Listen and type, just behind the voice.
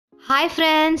Hi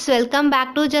friends, welcome back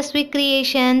to Jasvik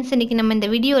Creations. இன்னைக்கு நம்ம இந்த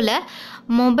வீடியோல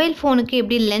மொபைல் ஃபோனுக்கு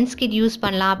எப்படி லென்ஸ் கிட் யூஸ்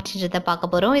பண்ணலாம் அப்படின்றத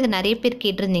பார்க்க போறோம். இது நிறைய பேர்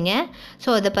கேட்டிருந்தீங்க. ஸோ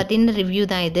அதை பற்றின ரிவ்யூ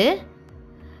தான் இது.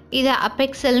 இது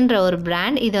Apexelன்ற ஒரு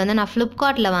பிராண்ட். இது வந்து நான்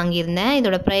ஃப்ளிப்கார்ட்டில் வாங்கியிருந்தேன்.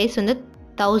 இதோட ப்ரைஸ் வந்து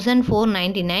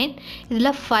 1499.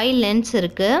 இதில் 5 லென்ஸ்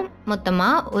இருக்குது.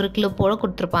 மொத்தமாக ஒரு கிளிப்போடு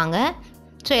கொடுத்துருப்பாங்க.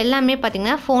 ஸோ எல்லாமே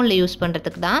பார்த்திங்கன்னா ஃபோனில் யூஸ்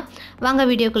பண்ணுறதுக்கு தான். வாங்க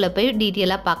வீடியோக்குள்ளே போய்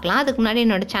டீட்டெயிலாக பார்க்கலாம். அதுக்கு முன்னாடி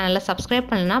என்னோடய சேனலை சப்ஸ்கிரைப்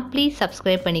பண்ணலன்னா ப்ளீஸ்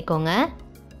சப்ஸ்கிரைப் பண்ணிக்கோங்க.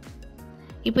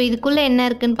 இப்போ இதுக்குள்ளே என்ன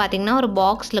இருக்குதுன்னு பார்த்தீங்கன்னா ஒரு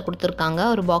பாக்ஸில் கொடுத்துருக்காங்க,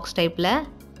 ஒரு பாக்ஸ் டைப்பில்.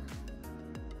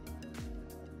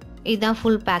 இதுதான்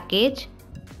ஃபுல் பேக்கேஜ்.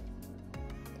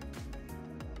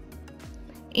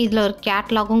 இதில் ஒரு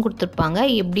கேட்லாகும் கொடுத்துருப்பாங்க,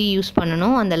 எப்படி யூஸ்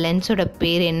பண்ணணும், அந்த லென்ஸோட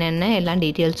பேர் என்னென்ன எல்லா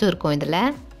டீட்டெயில்ஸும் இருக்கும் இதில்.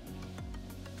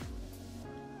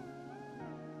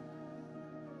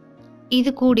 இது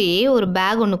கூடயே ஒரு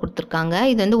பேக் ஒன்று கொடுத்துருக்காங்க.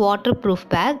 இது வந்து வாட்டர் ப்ரூஃப்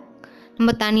பேக்.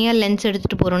 நம்ம தனியாக லென்ஸ்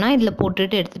எடுத்துகிட்டு போகிறோன்னா இதில்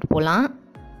போட்டுட்டு எடுத்துகிட்டு போகலாம்.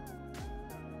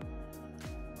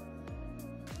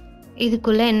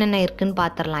 இதுக்குள்ளே என்னென்ன இருக்குதுன்னு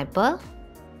பார்த்துடலாம். இப்போ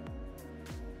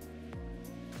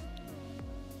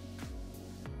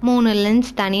 3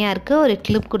 லென்ஸ் தனியாக இருக்குது. ஒரு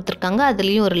கிளிப் கொடுத்துருக்காங்க,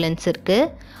 அதுலேயும் ஒரு லென்ஸ் இருக்குது.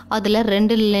 அதில்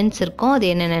 2 லென்ஸ் இருக்கும். அது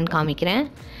என்னென்னு காமிக்கிறேன்.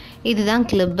 இதுதான்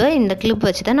கிளிப்பு. இந்த கிளிப்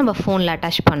வச்சு தான் நம்ம ஃபோனில்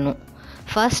அட்டாச் பண்ணணும்.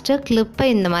 ஃபஸ்ட்டு கிளிப்பை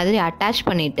இந்த மாதிரி அட்டாச்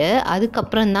பண்ணிவிட்டு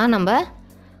அதுக்கப்புறம் தான் நம்ம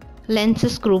லென்ஸை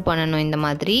ஸ்க்ரூ பண்ணணும். இந்த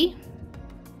மாதிரி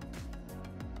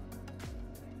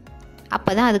அப்போ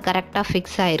தான் அது கரெக்டாக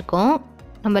ஃபிக்ஸ் ஆகிருக்கும்.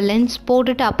 நம்ம லென்ஸ்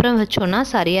போட்டுட்டு அப்புறம் வச்சோன்னா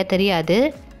சரியாக தெரியாது.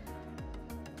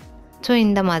 ஸோ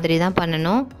இந்த மாதிரி தான்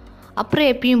பண்ணணும். அப்புறம்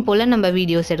எப்பயும் போல் நம்ம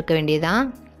வீடியோஸ் எடுக்க வேண்டியதான்.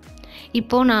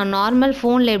 இப்போது நான் நார்மல்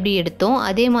ஃபோனில் எப்படி எடுத்தோம்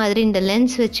அதே மாதிரி இந்த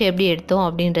லென்ஸ் வச்சு எப்படி எடுத்தோம்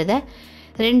அப்படின்றத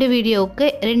 2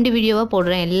 வீடியோவாக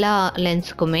போடுறேன் எல்லா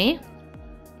லென்ஸுக்குமே.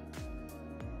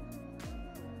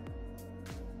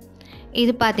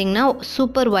 இது பார்த்திங்கன்னா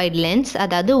சூப்பர் வைட் லென்ஸ்,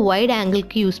 அதாவது வைட்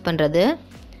ஆங்கிளுக்கு யூஸ் பண்ணுறது.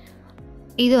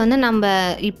 இது வந்து நம்ம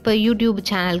இப்போ யூடியூப்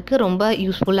சேனலுக்கு ரொம்ப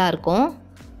யூஸ்ஃபுல்லாக இருக்கும்.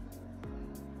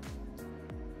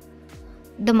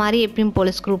 இந்த மாதிரி எப்பயும்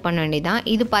போல் ஸ்க்ரூ பண்ண வேண்டியதான்.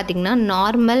 இது பார்த்திங்கன்னா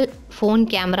நார்மல் ஃபோன்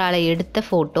கேமராவில் எடுத்த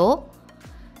ஃபோட்டோ.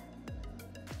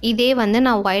 இதே வந்து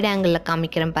நான் வைட் ஆங்கிளில்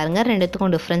காமிக்கிறேன் பாருங்கள்,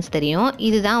 ரெண்டுத்துக்கும் டிஃப்ரென்ஸ் தெரியும்.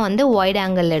 இதுதான் வந்து வைட்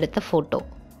ஆங்கிளில் எடுத்த ஃபோட்டோ.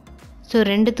 ஸோ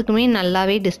ரெண்டுத்துக்குமே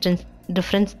நல்லாவே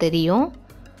டிஃப்ரென்ஸ் தெரியும்.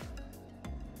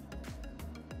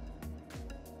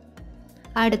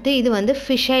 அடுத்து இது வந்து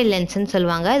ஃபிஷ்ஐ லென்ஸ்ன்னு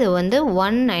சொல்லுவாங்க. இது வந்து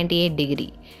 198 டிகிரி.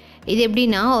 இது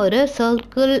எப்படின்னா ஒரு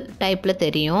சர்க்கிள் டைப்பில்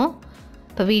தெரியும்.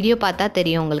 இப்போ வீடியோ பார்த்தா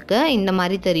தெரியும் உங்களுக்கு, இந்த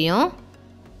மாதிரி தெரியும்.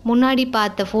 முன்னாடி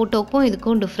பார்த்த ஃபோட்டோக்கும்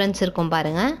இதுக்கும் டிஃப்ரென்ஸ் இருக்கும்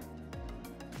பாருங்கள்.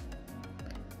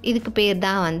 இதுக்கு பேர்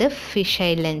தான் வந்து ஃபிஷ்ஐ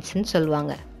லென்ஸ்ன்னு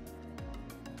சொல்லுவாங்க.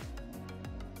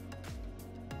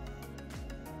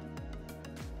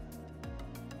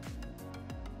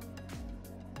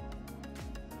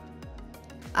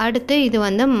 அடுத்து இது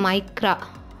வந்து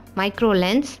மைக்ரோ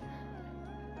லென்ஸ்.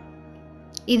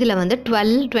 இதில் வந்து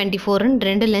 12, 24ன்னு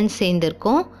 2 லென்ஸ்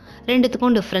சேர்ந்துருக்கும்.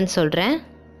 ரெண்டுத்துக்கும் டிஃப்ரென்ஸ் சொல்கிறேன்.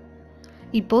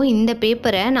 இப்போது இந்த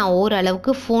பேப்பரை நான்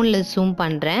ஓரளவுக்கு ஃபோனில் ஜூம்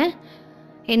பண்ணுறேன்.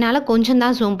 என்னால் கொஞ்சம்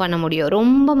தான் ஜூம் பண்ண முடியும்,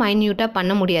 ரொம்ப மைன்யூட்டாக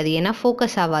பண்ண முடியாது, ஏன்னா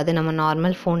ஃபோக்கஸ் ஆகாது நம்ம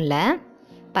நார்மல் ஃபோனில்.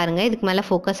 பாருங்கள், இதுக்கு மேலே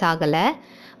ஃபோக்கஸ் ஆகலை.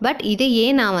 பட் இதையே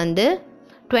நான் வந்து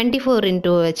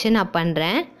 24x வச்சு நான்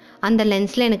பண்ணுறேன். அந்த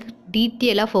லென்ஸில் எனக்கு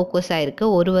டீட்டெயிலாக ஃபோக்கஸ் ஆகிருக்கு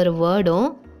ஒரு வேர்டும்.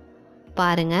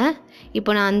 பாருங்கள்,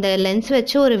 இப்போ நான் அந்த லென்ஸ்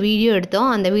வச்சு ஒரு வீடியோ எடுத்தோம்,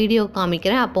 அந்த வீடியோ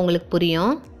காமிக்கிறேன், அப்போ உங்களுக்கு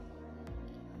புரியும்.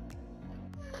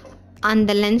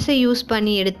 அந்த லென்ஸை யூஸ்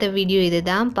பண்ணி எடுத்த வீடியோ இது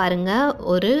தான். பாருங்கள்,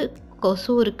 ஒரு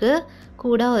கொசு இருக்குது,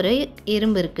 கூட ஒரு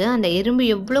எறும்பு இருக்குது. அந்த எறும்பு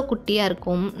எவ்வளோ குட்டியாக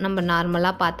இருக்கும் நம்ம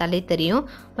நார்மலாக பார்த்தாலே தெரியும்.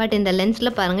 பட் இந்த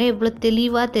லென்ஸில் பாருங்கள் எவ்வளோ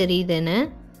தெளிவாக தெரியுதுன்னு.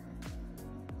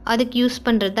 அதுக்கு யூஸ்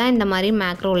பண்ணுறது தான் இந்த மாதிரி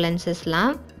மேக்ரோ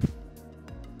லென்சஸ்லாம்.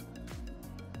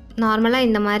 நார்மலாக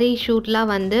இந்த மாதிரி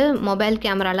ஷூட்லாம் வந்து மொபைல்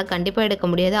கேமராவில் கண்டிப்பாக எடுக்க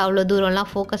முடியாது, அவ்வளோ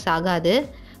தூரம்லாம் ஃபோக்கஸ் ஆகாது.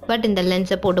 பட் இந்த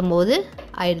லென்ஸை போடும்போது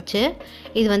ஆயிடுச்சு.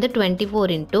 இது வந்து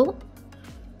 24x.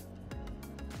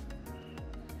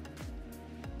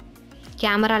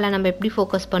 கேமராவில் நம்ம எப்படி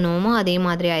ஃபோக்கஸ் பண்ணுவோமோ அதே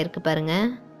மாதிரி ஆயிருக்கு பாருங்கள்.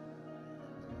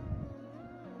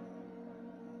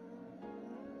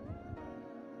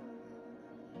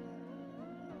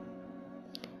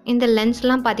 இந்த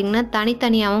லென்ஸ்லாம் பார்த்திங்கன்னா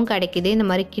தனித்தனியாகவும் கிடைக்கிது, இந்த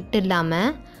மாதிரி கிட்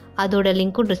இல்லாமல். அதோட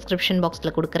லிங்க்கும் டிஸ்கிரிப்ஷன்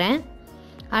பாக்ஸில் கொடுக்குறேன்.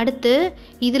 அடுத்து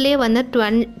இதிலே வந்து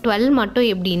 12 மட்டும்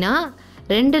எப்படின்னா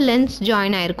 2 லென்ஸ்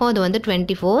ஜாயின் ஆகிருக்கும், அது வந்து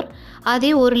 24.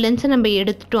 அதே ஒரு லென்ஸை நம்ம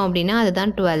எடுத்துட்டோம் அப்படின்னா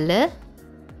அதுதான் 12.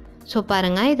 ஸோ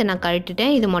பாருங்கள், இதை நான்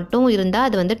கழட்டிட்டேன். இது மட்டும் இருந்தால்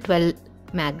அது வந்து 12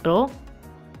 மேக்ரோ.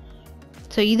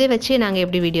 ஸோ இதை வச்சு நாங்கள்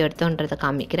எப்படி வீடியோ எடுத்தோன்றதை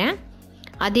காமிக்கிறேன்.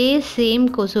 அதே சேம்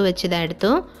கொசு வச்சு தான்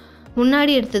எடுத்தோம்.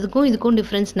 முன்னாடி எடுத்ததுக்கும் இதுக்கும்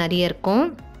டிஃப்ரென்ஸ் நிறைய இருக்கும்.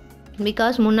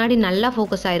 பிகாஸ் முன்னாடி நல்லா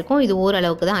ஃபோக்கஸ் ஆகிருக்கும், இது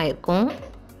ஓரளவுக்கு தான் ஆயிருக்கும்.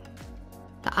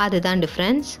 அதுதான்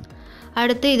டிஃப்ரென்ஸ்.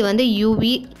 அடுத்து இது வந்து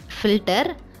யூவி ஃபில்டர்.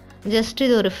 ஜஸ்ட்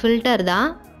இது ஒரு ஃபில்டர் தான்.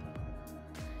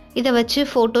 இதை வச்சு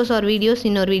ஃபோட்டோஸ் ஆர் வீடியோஸ்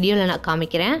இன்னொரு வீடியோவில் நான்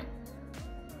காமிக்கிறேன்.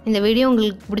 இந்த வீடியோ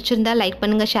உங்களுக்கு பிடிச்சிருந்தா லைக்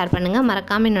பண்ணுங்கள், ஷேர் பண்ணுங்கள்.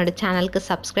 மறக்காமல் என்னோடய சேனலுக்கு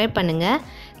சப்ஸ்கிரைப் பண்ணுங்கள்.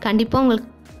 கண்டிப்பாக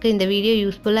உங்களுக்கு இந்த வீடியோ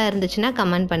யூஸ்ஃபுல்லாக இருந்துச்சுன்னா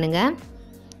கமெண்ட் பண்ணுங்கள்.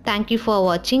 தேங்க்யூ ஃபார்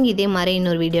வாட்சிங். இதே மாதிரி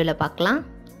இன்னொரு வீடியோவில் பார்க்கலாம்.